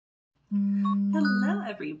Hello,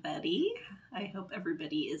 everybody. I hope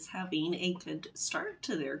everybody is having a good start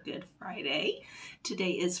to their Good Friday.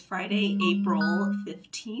 Today is Friday, April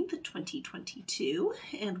 15th, 2022,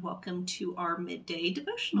 and welcome to our midday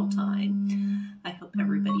devotional time. I hope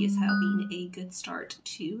everybody is having a good start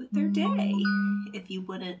to their day. If you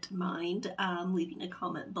wouldn't mind leaving a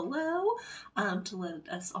comment below to let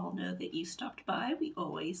us all know that you stopped by, we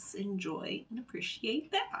always enjoy and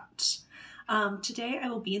appreciate that. Today I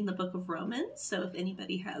will be in the book of Romans, so if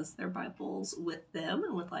anybody has their Bibles with them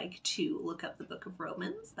and would like to look up the book of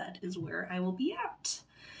Romans, that is where I will be at.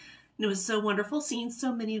 And it was so wonderful seeing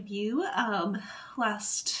so many of you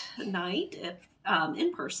last night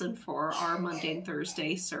in person for our Monday and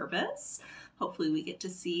Thursday service. Hopefully we get to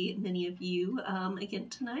see many of you again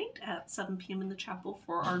tonight at 7 p.m. in the chapel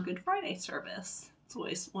for our Good Friday service. It's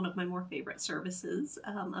always one of my more favorite services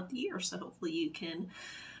of the year, so hopefully you can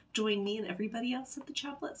join me and everybody else at the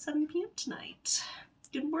chapel at 7 p.m. tonight.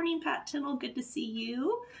 Good morning, Pat Tinnell. Good to see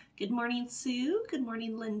you. Good morning, Sue. Good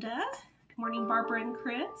morning, Linda. Good morning, Barbara and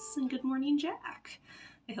Chris. And good morning, Jack.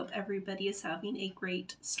 I hope everybody is having a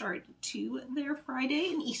great start to their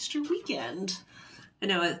Friday and Easter weekend. I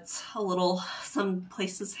know it's a little, some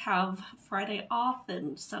places have Friday off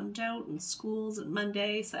and some don't, and schools and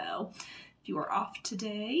Monday. So if you are off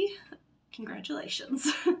today,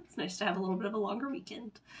 congratulations. It's nice to have a little bit of a longer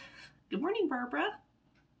weekend. Good morning, Barbara.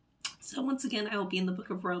 So once again, I will be in the book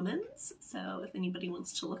of Romans. So if anybody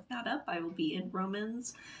wants to look that up, I will be in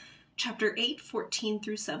Romans chapter 8, 14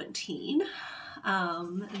 through 17.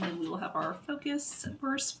 And then we will have our focus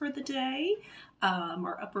verse for the day,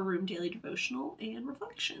 our upper room daily devotional and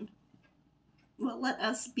reflection. Well, let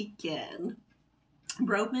us begin.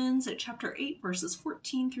 Romans chapter 8, verses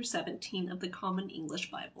 14 through 17 of the Common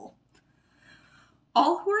English Bible.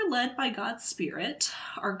 All who are led by God's Spirit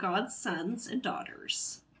are God's sons and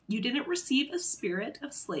daughters. You didn't receive a spirit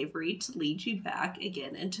of slavery to lead you back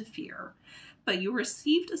again into fear, but you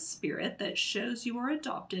received a spirit that shows you are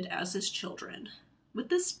adopted as his children. With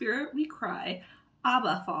the Spirit we cry,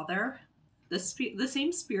 Abba, Father. The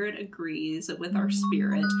same Spirit agrees with our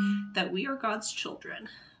spirit that we are God's children.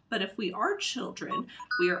 But if we are children,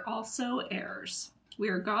 we are also heirs. We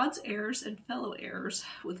are God's heirs and fellow heirs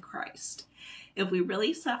with Christ, if we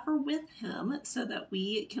really suffer with him, so that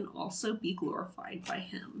we can also be glorified by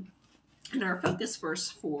him. And our focus verse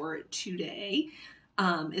for today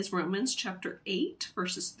is Romans chapter 8,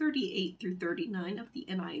 verses 38 through 39 of the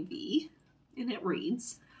NIV. And it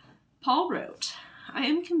reads, Paul wrote, I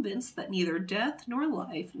am convinced that neither death nor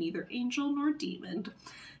life, neither angel nor demon,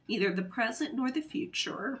 neither the present nor the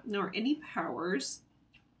future, nor any powers,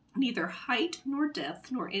 neither height nor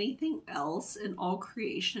depth nor anything else in all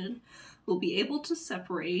creation will be able to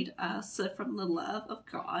separate us from the love of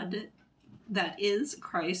God that is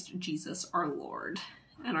Christ Jesus our Lord.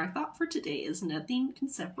 And our thought for today is nothing can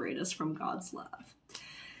separate us from God's love.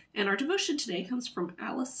 And our devotion today comes from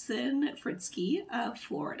Allison Fritzke of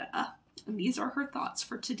Florida. And these are her thoughts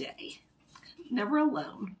for today. Never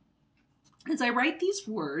alone. As I write these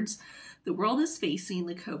words, the world is facing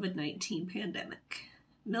the COVID-19 pandemic.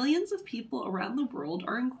 Millions of people around the world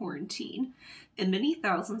are in quarantine, and many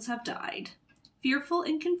thousands have died. Fearful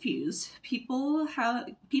and confused, people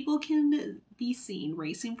can be seen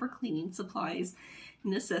racing for cleaning supplies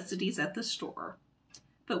and necessities at the store.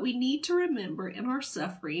 But we need to remember in our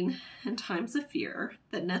suffering and times of fear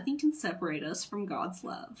that nothing can separate us from God's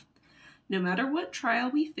love. No matter what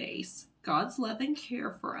trial we face, God's love and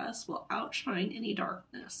care for us will outshine any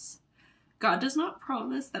darkness. God does not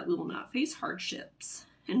promise that we will not face hardships.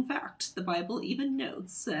 In fact, the Bible even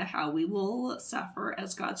notes how we will suffer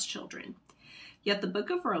as God's children. Yet the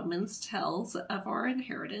book of Romans tells of our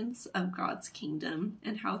inheritance of God's kingdom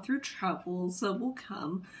and how through troubles will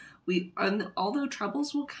come. Although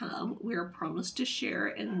troubles will come, we are promised to share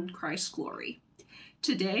in Christ's glory.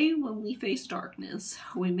 Today, when we face darkness,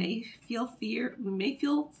 we may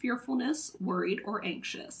feel fearfulness, worried, or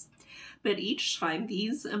anxious. But each time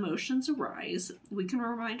these emotions arise, we can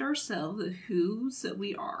remind ourselves of whose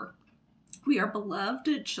we are. We are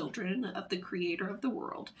beloved children of the Creator of the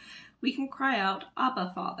world. We can cry out,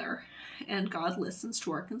 Abba, Father, and God listens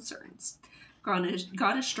to our concerns. God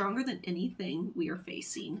is stronger than anything we are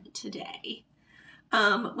facing today.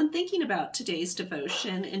 When thinking about today's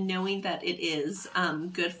devotion and knowing that it is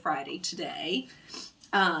Good Friday today,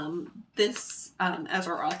 as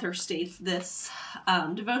our author states, this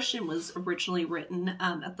devotion was originally written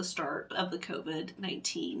at the start of the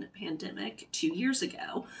COVID-19 pandemic 2 years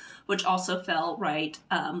ago, which also fell right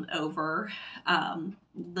over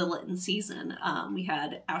the Lenten season. We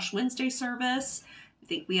had Ash Wednesday service, I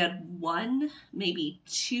think we had one, maybe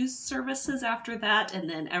two services after that, and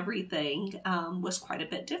then everything was quite a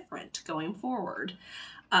bit different going forward.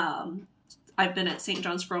 I've been at St.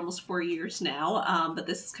 John's for almost 4 years now, but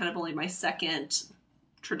this is kind of only my second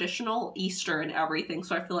traditional Easter and everything,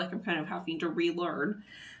 so I feel like I'm kind of having to relearn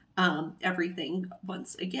everything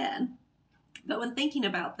once again. But when thinking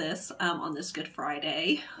about this on this Good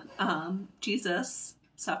Friday, Jesus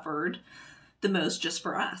suffered the most just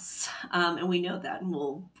for us. And we know that, and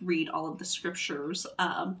we'll read all of the scriptures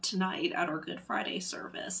tonight at our Good Friday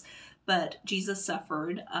service. But Jesus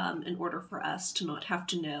suffered in order for us to not have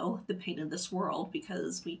to know the pain of this world,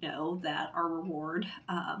 because we know that our reward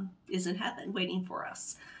is in heaven waiting for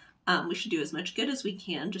us. We should do as much good as we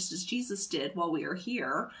can, just as Jesus did while we are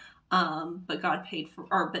here. But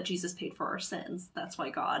Jesus paid for our sins. That's why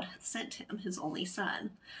God sent him, his only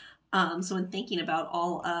son. So in thinking about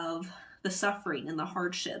all of the suffering and the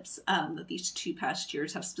hardships that these 2 past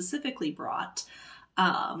years have specifically brought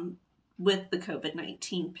with the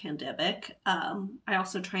COVID-19 pandemic, I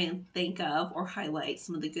also try and think of or highlight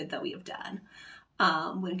some of the good that we have done.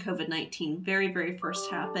 When COVID-19 very, very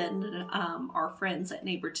first happened, our friends at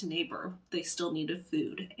Neighbor to Neighbor, they still needed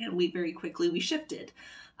food, and we shifted.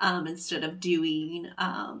 Instead of doing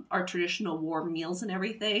our traditional warm meals and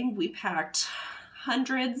everything, we packed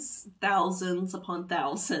hundreds, thousands upon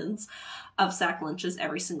thousands of sack lunches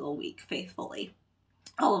every single week faithfully.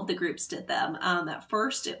 All of the groups did them. At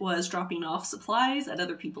first, it was dropping off supplies at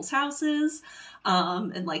other people's houses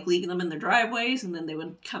and like leaving them in their driveways, and then they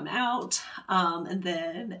would come out. And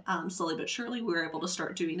then slowly but surely, we were able to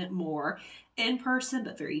start doing it more in person,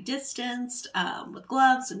 but very distanced, with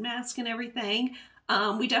gloves and masks and everything.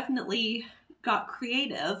 We definitely got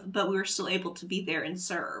creative, but we were still able to be there and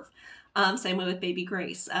serve. Same way with Baby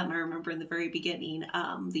Grace. I remember in the very beginning,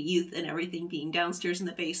 the youth and everything being downstairs in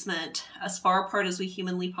the basement, as far apart as we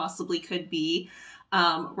humanly possibly could be,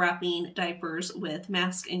 wrapping diapers with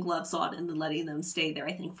masks and gloves on, and then letting them stay there,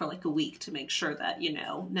 I think, for like a week to make sure that,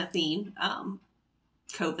 nothing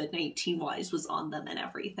COVID-19 wise was on them and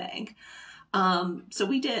everything. So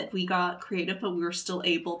we got creative, but we were still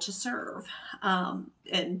able to serve.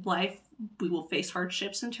 In life, we will face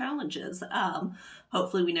hardships and challenges.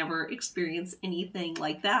 Hopefully we never experience anything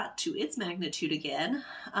like that to its magnitude again,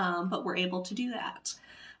 but we're able to do that.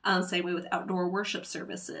 Same way with outdoor worship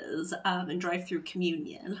services and drive-through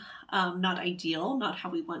communion. Not ideal, not how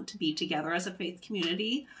we want to be together as a faith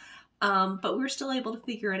community, but we were still able to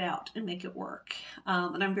figure it out and make it work.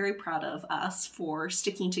 And I'm very proud of us for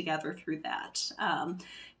sticking together through that.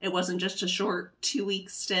 It wasn't just a short 2-week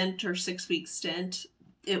stint or 6-week stint.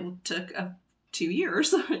 It took 2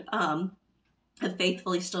 years of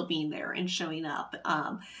faithfully still being there and showing up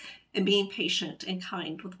and being patient and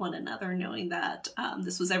kind with one another, knowing that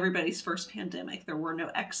this was everybody's first pandemic. There were no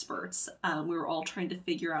experts. We were all trying to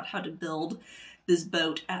figure out how to build this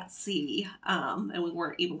boat at sea, and we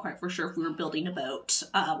weren't even quite for sure if we were building a boat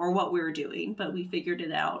or what we were doing, but we figured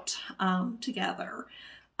it out together.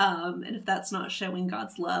 And if that's not showing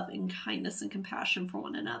God's love and kindness and compassion for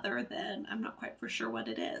one another, then I'm not quite for sure what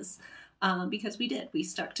it is. Because we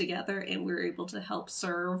stuck together, and we were able to help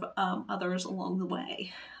serve others along the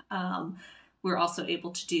way. We were also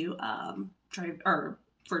able to do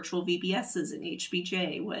virtual VBSs in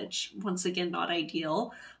HBJ, which once again, not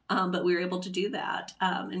ideal. But we were able to do that.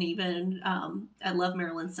 And even, I love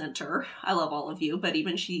Maryland Center. I love all of you, but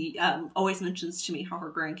even she always mentions to me how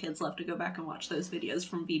her grandkids love to go back and watch those videos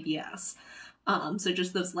from VBS. So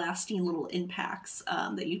just those lasting little impacts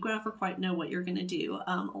that you never quite know what you're going to do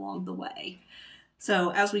along the way.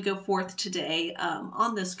 So as we go forth today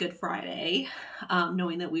on this Good Friday,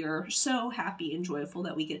 knowing that we are so happy and joyful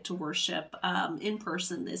that we get to worship in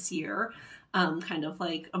person this year, kind of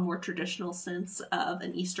like a more traditional sense of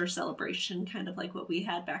an Easter celebration, kind of like what we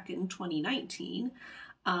had back in 2019.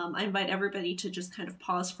 I invite everybody to just kind of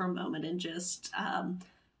pause for a moment and just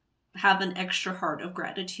have an extra heart of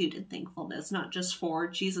gratitude and thankfulness, not just for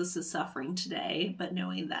Jesus' suffering today, but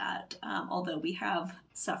knowing that although we have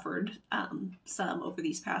suffered some over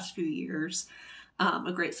these past few years,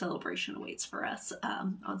 a great celebration awaits for us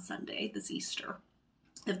on Sunday, this Easter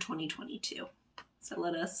of 2022. So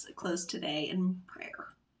let us close today in prayer.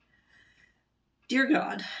 Dear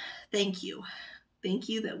God, thank you. Thank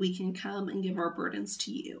you that we can come and give our burdens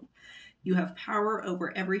to you. You have power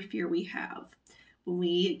over every fear we have.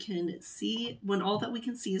 When all that we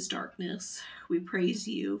can see is darkness, we praise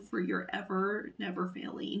you for your never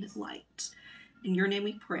failing light. In your name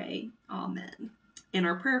we pray, amen. And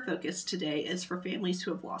our prayer focus today is for families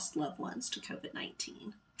who have lost loved ones to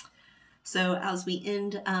COVID-19. So as we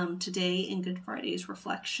end today in Good Friday's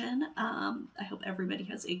reflection, I hope everybody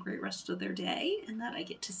has a great rest of their day and that I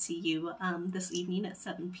get to see you this evening at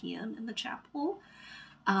 7 p.m. in the chapel.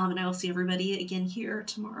 And I will see everybody again here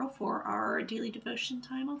tomorrow for our daily devotion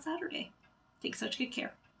time on Saturday. Take such good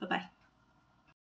care. Bye-bye.